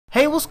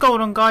Hey, what's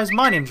going on guys,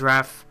 my name's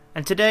Raph,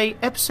 and today,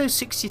 episode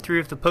 63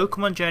 of the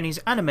Pokemon Journeys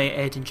anime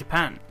aired in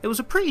Japan. It was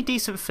a pretty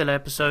decent filler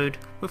episode,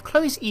 with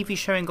Chloe's Eevee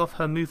showing off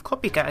her move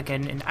Copycat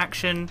again in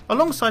action,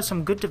 alongside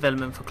some good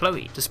development for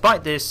Chloe.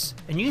 Despite this,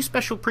 a new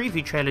special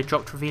preview trailer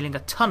dropped revealing a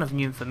ton of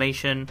new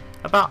information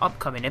about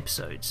upcoming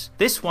episodes.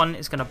 This one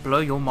is going to blow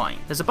your mind.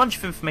 There's a bunch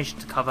of information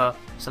to cover,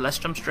 so let's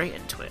jump straight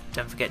into it.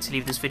 Don't forget to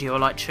leave this video a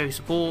like to show your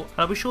support, and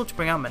I'll be sure to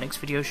bring out my next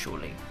video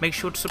shortly. Make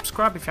sure to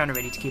subscribe if you aren't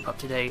ready to keep up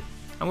to date.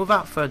 And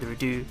without further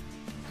ado,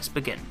 let's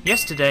begin.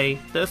 Yesterday,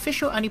 the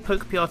official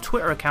Anipoke PR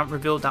Twitter account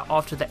revealed that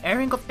after the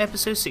airing of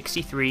episode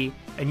 63,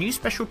 a new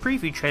special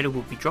preview trailer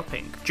will be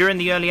dropping. During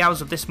the early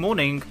hours of this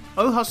morning,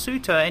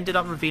 Ohasuta ended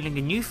up revealing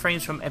a new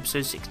frames from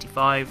episode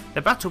 65,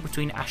 the battle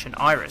between Ash and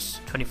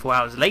Iris. 24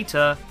 hours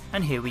later,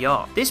 and here we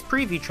are. This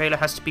preview trailer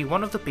has to be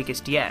one of the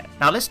biggest yet.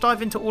 Now let's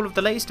dive into all of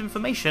the latest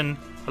information,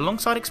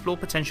 alongside explore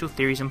potential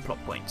theories and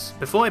plot points.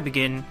 Before I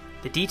begin,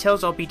 the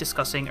details I'll be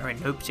discussing are in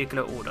no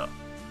particular order.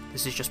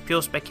 This is just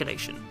pure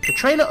speculation. The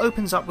trailer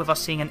opens up with us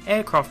seeing an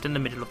aircraft in the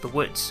middle of the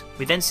woods.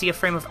 We then see a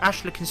frame of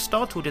Ash looking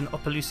startled in the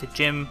Opelucid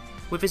gym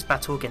with his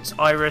battle against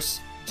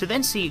Iris, to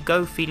then see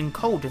Go feeling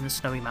cold in the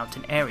snowy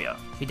mountain area.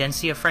 We then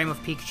see a frame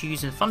of Pikachu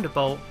using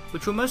Thunderbolt,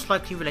 which will most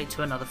likely relate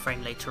to another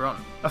frame later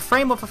on. A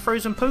frame of a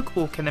frozen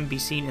Pokeball can then be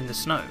seen in the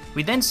snow.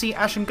 We then see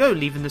Ash and Go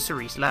leaving the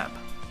Cerise lab.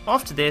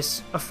 After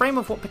this, a frame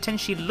of what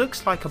potentially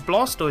looks like a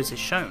Blastoise is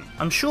shown.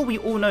 I'm sure we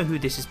all know who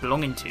this is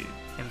belonging to.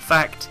 In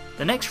fact,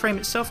 the next frame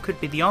itself could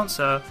be the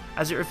answer,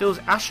 as it reveals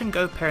Ash and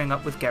Go pairing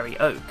up with Gary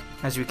Oak.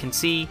 As we can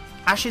see,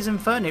 Ash's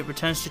Infernape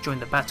returns to join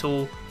the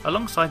battle,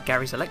 alongside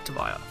Gary's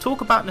Electivire.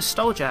 Talk about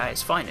nostalgia at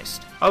its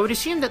finest. I would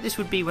assume that this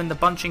would be when the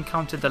bunch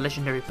encountered the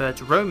legendary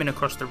birds roaming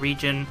across the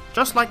region,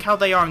 just like how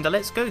they are in the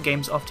Let's Go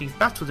games after you've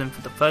battled them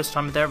for the first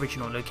time at their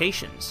original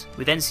locations.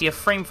 We then see a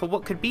frame for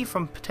what could be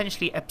from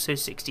potentially episode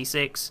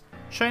 66,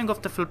 showing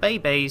off the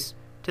Flabebes,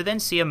 to then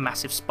see a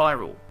massive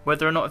spiral.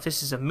 Whether or not if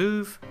this is a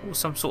move, or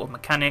some sort of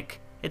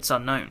mechanic, it's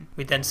unknown.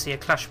 We then see a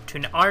clash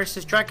between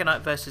Iris's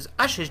Dragonite versus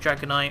Ash's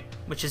Dragonite,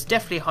 which is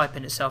definitely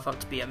hyping itself up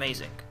to be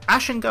amazing.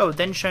 Ash and Go are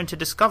then shown to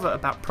discover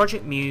about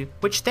Project Mew,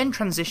 which then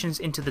transitions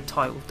into the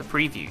title of the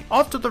preview.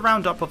 After the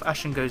roundup of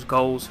Ash and Go's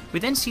goals, we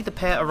then see the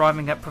pair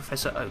arriving at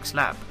Professor Oak's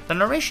lab. The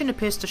narration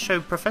appears to show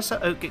Professor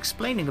Oak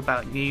explaining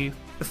about Mew,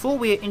 before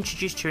we are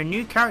introduced to a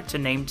new character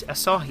named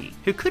Asahi,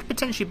 who could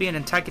potentially be an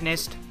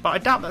antagonist, but I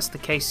doubt that's the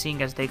case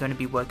seeing as they're going to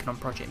be working on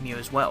Project Mew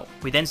as well.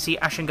 We then see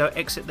Ash and Go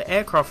exit the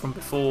aircraft from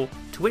before,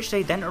 to which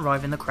they then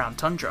arrive in the Crown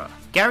Tundra.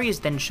 Gary is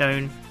then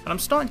shown, and I'm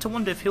starting to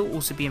wonder if he'll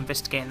also be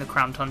investigating the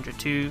Crown Tundra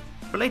too,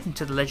 relating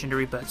to the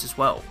legendary birds as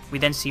well. We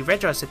then see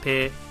Regice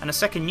appear, and a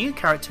second new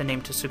character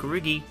named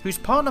Tsurugi, whose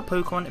partner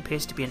Pokemon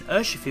appears to be an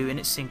Urshifu in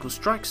its single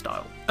strike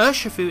style.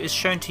 Urshifu is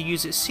shown to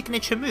use its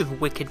signature move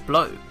Wicked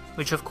Blow,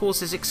 which of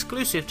course is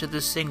exclusive to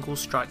the single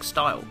strike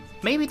style.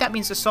 Maybe that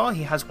means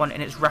Asahi has one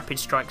in its rapid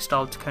strike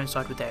style to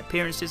coincide with their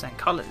appearances and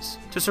colours.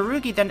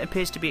 Tsurugi then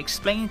appears to be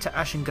explaining to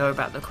Ash and Go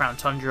about the Crown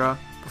Tundra,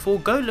 before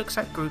Go looks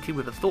at Grookey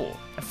with a thought.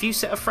 A few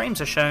set of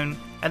frames are shown,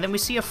 and then we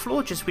see a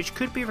Florges which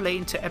could be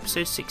relating to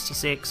episode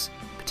 66,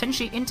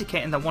 potentially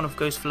indicating that one of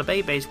Go's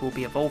Flabebes will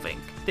be evolving.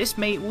 This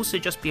may also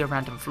just be a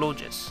random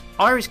Florges.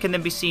 Iris can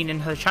then be seen in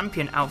her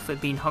champion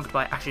outfit being hugged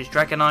by Ash's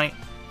Dragonite,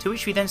 to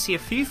which we then see a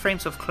few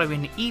frames of Chloe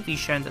and Eevee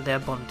showing that their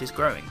bond is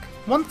growing.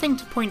 One thing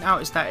to point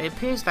out is that it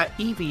appears that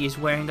Eevee is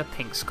wearing a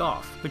pink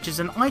scarf, which is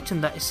an item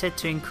that is said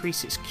to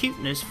increase its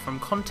cuteness from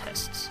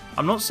contests.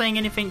 I'm not saying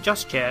anything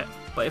just yet,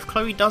 but if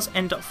Chloe does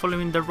end up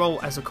following the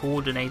role as a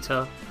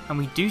coordinator, and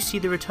we do see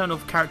the return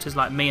of characters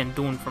like May and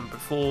Dawn from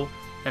before,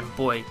 then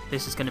boy,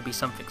 this is going to be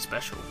something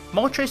special.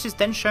 Moltres is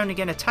then shown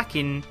again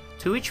attacking,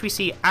 to which we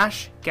see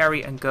Ash,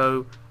 Gary and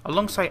Go,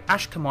 alongside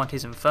Ash command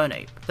his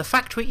Infernape. The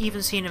fact we're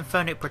even seeing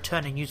Infernape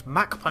return and use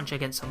Mach Punch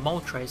against a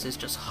Moltres is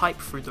just hype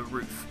through the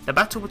roof. The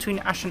battle between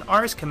Ash and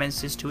Iris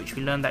commences, to which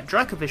we learn that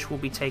Dracovish will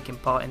be taking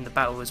part in the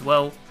battle as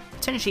well,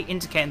 potentially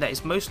indicating that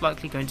it's most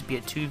likely going to be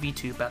a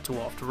 2v2 battle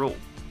after all.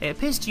 It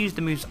appears to use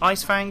the moves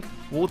Ice Fang,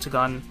 Water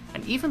Gun,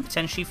 and even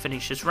potentially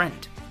Finish's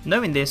Rend.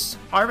 Knowing this,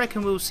 I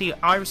reckon we'll see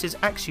Iris's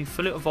Axew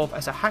fully evolve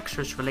as a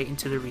Haxorus relating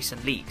to the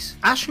recent leaks.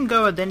 Ash and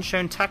Go are then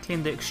shown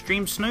tackling the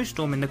extreme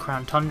snowstorm in the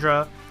Crown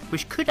Tundra,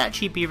 which could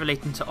actually be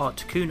relating to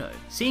Articuno.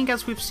 Seeing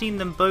as we've seen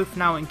them both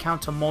now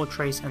encounter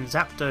Moltres and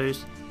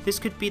Zapdos, this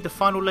could be the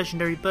final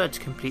legendary bird to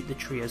complete the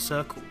trio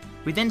circle.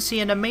 We then see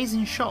an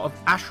amazing shot of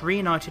Ash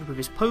reunited with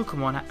his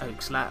Pokemon at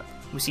Oak's lab.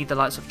 We see the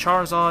likes of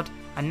Charizard,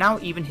 and now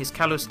even his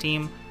Kalos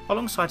team,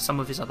 alongside some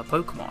of his other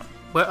Pokemon.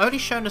 We're only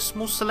shown a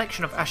small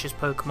selection of Ash's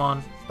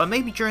Pokemon, but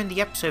maybe during the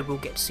episode we'll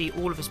get to see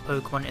all of his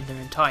Pokemon in their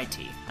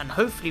entirety, and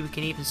hopefully we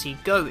can even see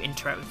Go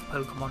interact with the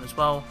Pokemon as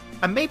well,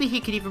 and maybe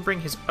he could even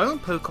bring his own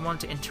Pokemon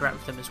to interact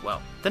with them as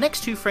well. The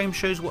next two frames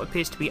shows what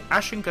appears to be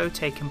Ash and Go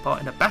taking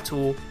part in a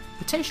battle,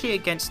 potentially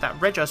against that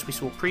Regice we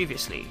saw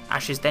previously.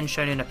 Ash is then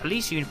shown in a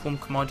police uniform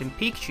commanding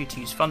Pikachu to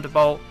use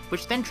Thunderbolt,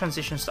 which then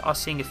transitions to us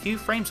seeing a few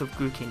frames of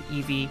Grookey and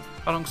Eevee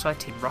alongside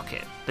Team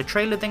Rocket. The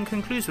trailer then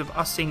concludes with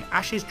us seeing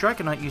Ash's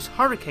Dragonite use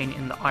Hurricane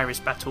in the Iris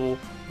battle,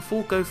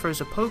 before Go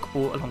throws a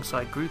Pokeball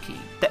alongside Grookey.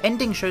 The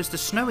ending shows the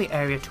snowy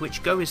area, to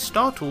which Go is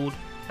startled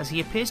as he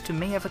appears to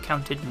may have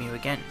encountered Mew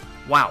again.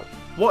 Wow,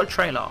 what a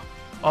trailer!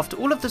 After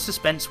all of the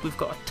suspense, we've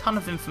got a ton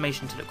of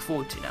information to look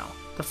forward to now.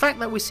 The fact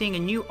that we're seeing a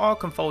new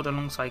arc unfold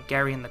alongside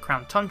Gary and the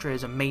Crown Tundra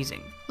is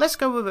amazing. Let's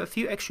go over a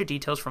few extra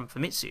details from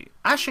Famitsu.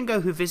 Ash and Go,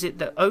 who visit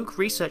the Oak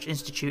Research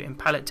Institute in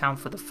Pallet Town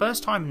for the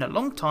first time in a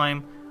long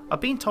time, are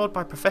being told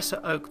by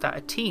Professor Oak that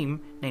a team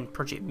named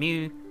Project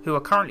Mew, who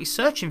are currently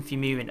searching for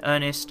Mew in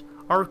earnest,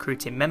 are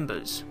recruiting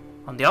members.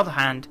 On the other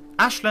hand,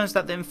 Ash learns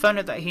that the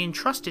Inferno that he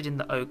entrusted in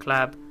the Oak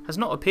lab has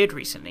not appeared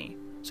recently,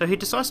 so he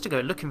decides to go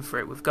looking for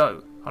it with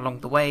Go. Along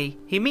the way,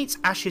 he meets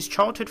Ash's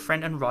childhood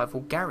friend and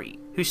rival Gary,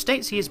 who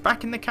states he is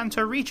back in the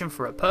Kanto region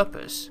for a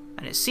purpose,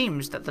 and it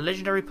seems that the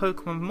legendary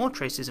Pokemon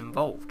Moltres is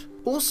involved.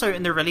 Also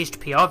in the released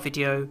PR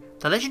video,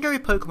 the legendary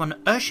Pokemon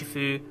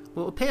Urshifu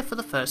will appear for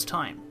the first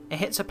time. It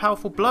hits a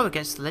powerful blow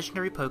against the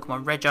legendary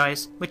Pokemon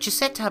Regice, which is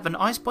said to have an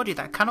ice body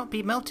that cannot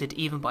be melted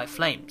even by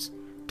flames.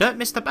 Don't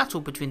miss the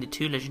battle between the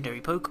two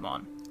legendary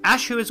Pokemon.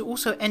 Ash, who has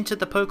also entered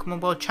the Pokemon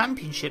World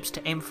Championships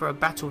to aim for a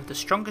battle with the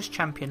strongest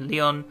champion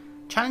Leon,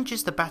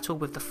 challenges the battle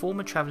with the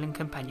former travelling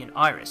companion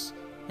Iris.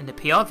 In the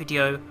PR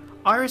video,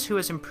 Iris, who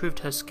has improved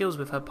her skills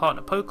with her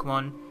partner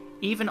Pokemon,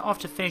 even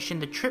after finishing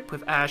the trip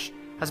with Ash,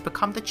 has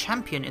become the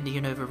champion in the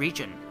Unova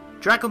region.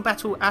 Dragon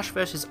Battle Ash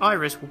vs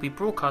Iris will be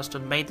broadcast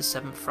on May the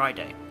 7th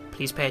Friday.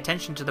 Please pay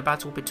attention to the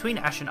battle between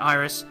Ash and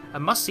Iris, a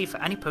must-see for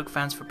Anipoke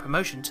fans for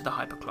promotion to the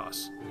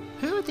Hyperclass.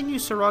 Who are the new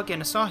Saragi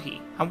and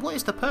Asahi, and what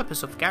is the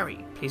purpose of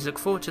Gary? Please look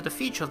forward to the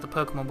future of the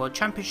Pokemon World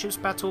Championships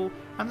battle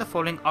and the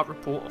following up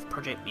report of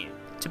Project Mew.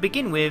 To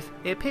begin with,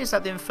 it appears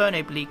that the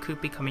INFERNAPE leak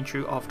could be coming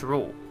true after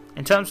all.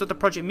 In terms of the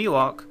Project Mew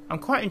arc, I'm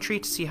quite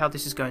intrigued to see how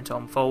this is going to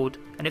unfold,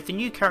 and if the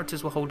new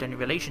characters will hold any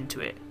relation to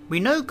it. We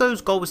know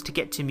Go's goal was to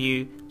get to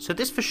Mew, so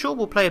this for sure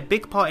will play a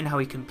big part in how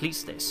he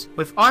completes this.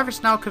 With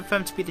Iris now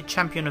confirmed to be the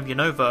champion of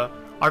Unova,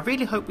 I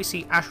really hope we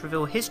see Ash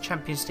reveal his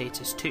champion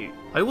status too.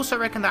 I also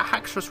reckon that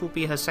Haxorus will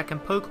be her second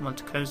Pokemon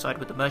to coincide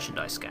with the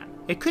merchandise scan.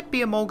 It could be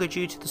Emolga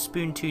due to the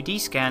Spoon 2D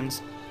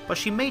scans, but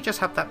she may just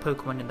have that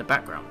Pokemon in the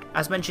background.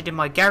 As mentioned in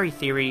my Gary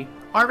theory,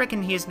 I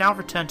reckon he has now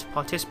returned to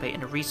participate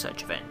in a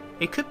research event.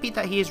 It could be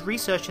that he is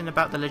researching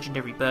about the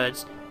legendary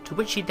birds, to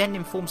which he then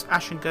informs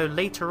Ash and Go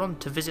later on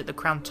to visit the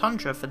Crown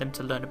Tundra for them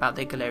to learn about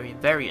their Galarian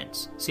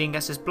variants. Seeing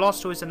as his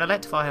Blastoise and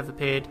Electivire have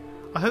appeared,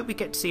 I hope we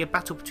get to see a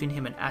battle between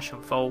him and Ash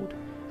unfold,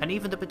 and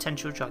even the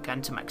potential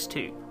Gigantamax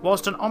too.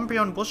 Whilst an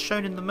Umbreon was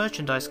shown in the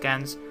merchandise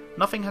scans,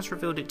 nothing has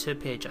revealed it to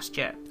appear just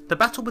yet. The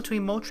battle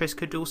between Moltres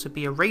could also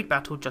be a raid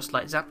battle just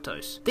like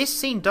Zapdos. This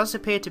scene does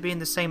appear to be in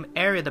the same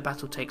area the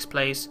battle takes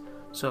place,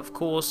 so of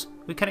course,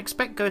 we can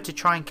expect Go to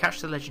try and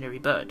catch the legendary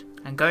bird.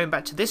 And going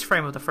back to this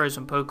frame of the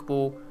frozen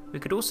Pokeball, we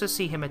could also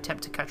see him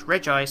attempt to catch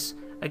Regice,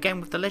 again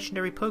with the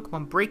legendary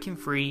Pokemon breaking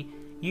free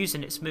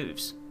using its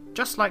moves,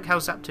 just like how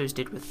Zapdos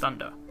did with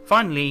Thunder.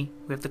 Finally,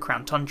 we have the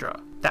Crown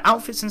Tundra. The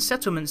outfits and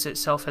settlements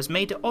itself has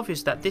made it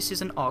obvious that this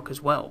is an arc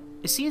as well.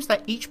 It seems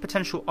that each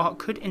potential arc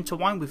could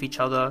intertwine with each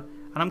other,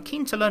 and I'm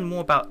keen to learn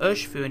more about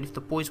Urshifu and if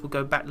the boys will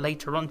go back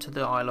later on to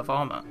the Isle of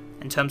Armor.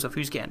 In terms of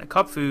who's getting a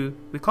Kubfu,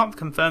 we can't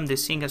confirm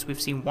this seeing as we've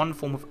seen one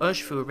form of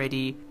Urshifu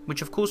already,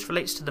 which of course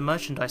relates to the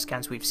merchandise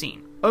scans we've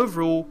seen.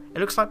 Overall, it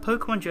looks like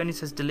Pokemon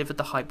Journeys has delivered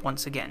the hype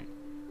once again.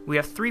 We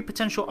have 3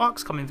 potential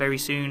arcs coming very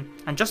soon,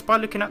 and just by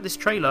looking at this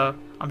trailer,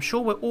 I'm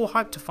sure we're all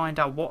hyped to find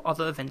out what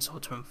other events are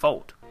to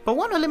unfold. But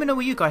why not let me know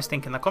what you guys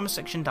think in the comment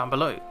section down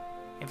below.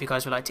 If you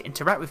guys would like to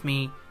interact with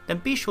me, then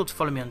be sure to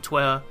follow me on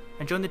Twitter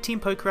and join the Team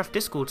PokeRef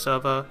Discord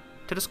server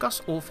to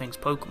discuss all things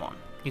Pokemon.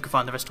 You can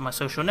find the rest of my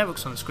social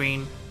networks on the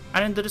screen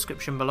and in the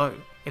description below.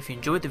 If you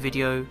enjoyed the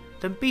video,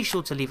 then be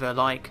sure to leave it a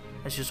like,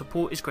 as your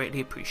support is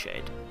greatly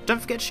appreciated. Don't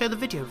forget to share the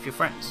video with your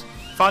friends.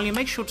 Finally,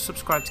 make sure to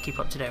subscribe to keep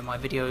up to date with my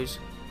videos,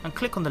 and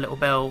click on the little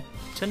bell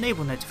to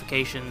enable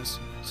notifications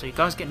so you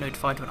guys get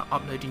notified when I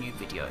upload a new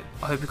video.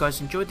 I hope you guys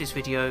enjoyed this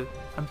video,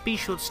 and be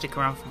sure to stick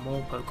around for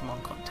more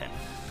Pokemon content.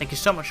 Thank you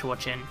so much for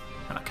watching,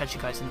 and I'll catch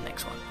you guys in the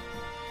next one.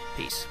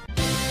 Peace.